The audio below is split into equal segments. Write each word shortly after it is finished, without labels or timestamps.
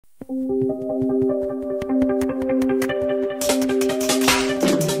I'm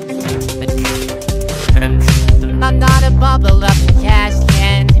not a bubble up the cash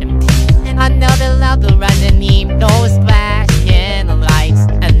can. Another lover underneath those flashing lights.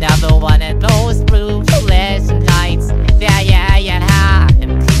 Another one of those ruthless nights. Yeah.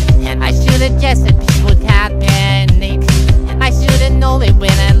 And I should've guessed that this would happen. I should've known it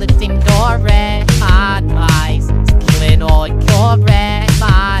when I looked in your red hot eyes, spewing all your red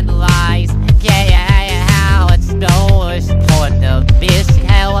hot lies. Yeah, it's the worst part of this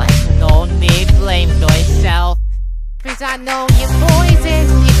hell. No need to blame yourself, 'cause I know you're poison.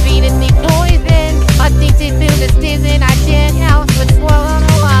 You're feeding me poison. Addicted to this season, I can't help but swallow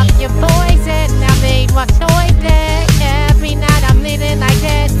up your poison. I made my choices. Every night I'm living like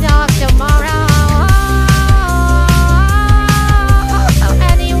there's no tomorrow.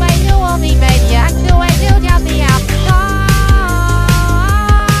 Anyway, you want me, baby, I do it, you got me out.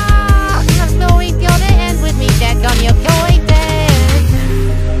 I'm slowly gonna end with me dead on your poison.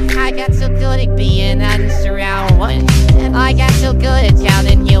 I got so good at being unsurrounded. I got so good at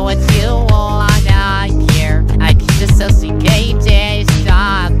telling you what you want. I care. I can dissociate it.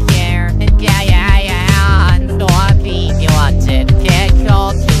 Stop care. Yeah. And so I feel you want to get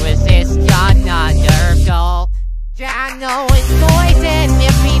cold to resist another goal. I know it's poison.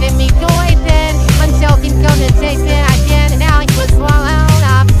 You're feeding me poison. I'm choking, gonna taste it. I can't now. You swallow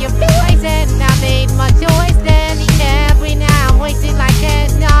up your poison. I made my choice then. Every now I'm wasting like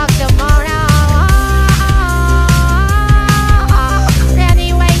there's no tomorrow.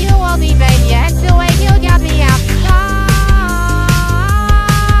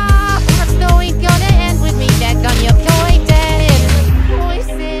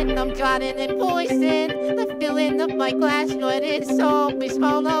 And poison, the filling of my glass, but it's always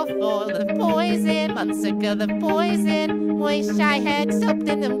full of poison. I'm sick of the poison. Wish I had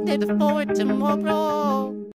something to look forward to tomorrow.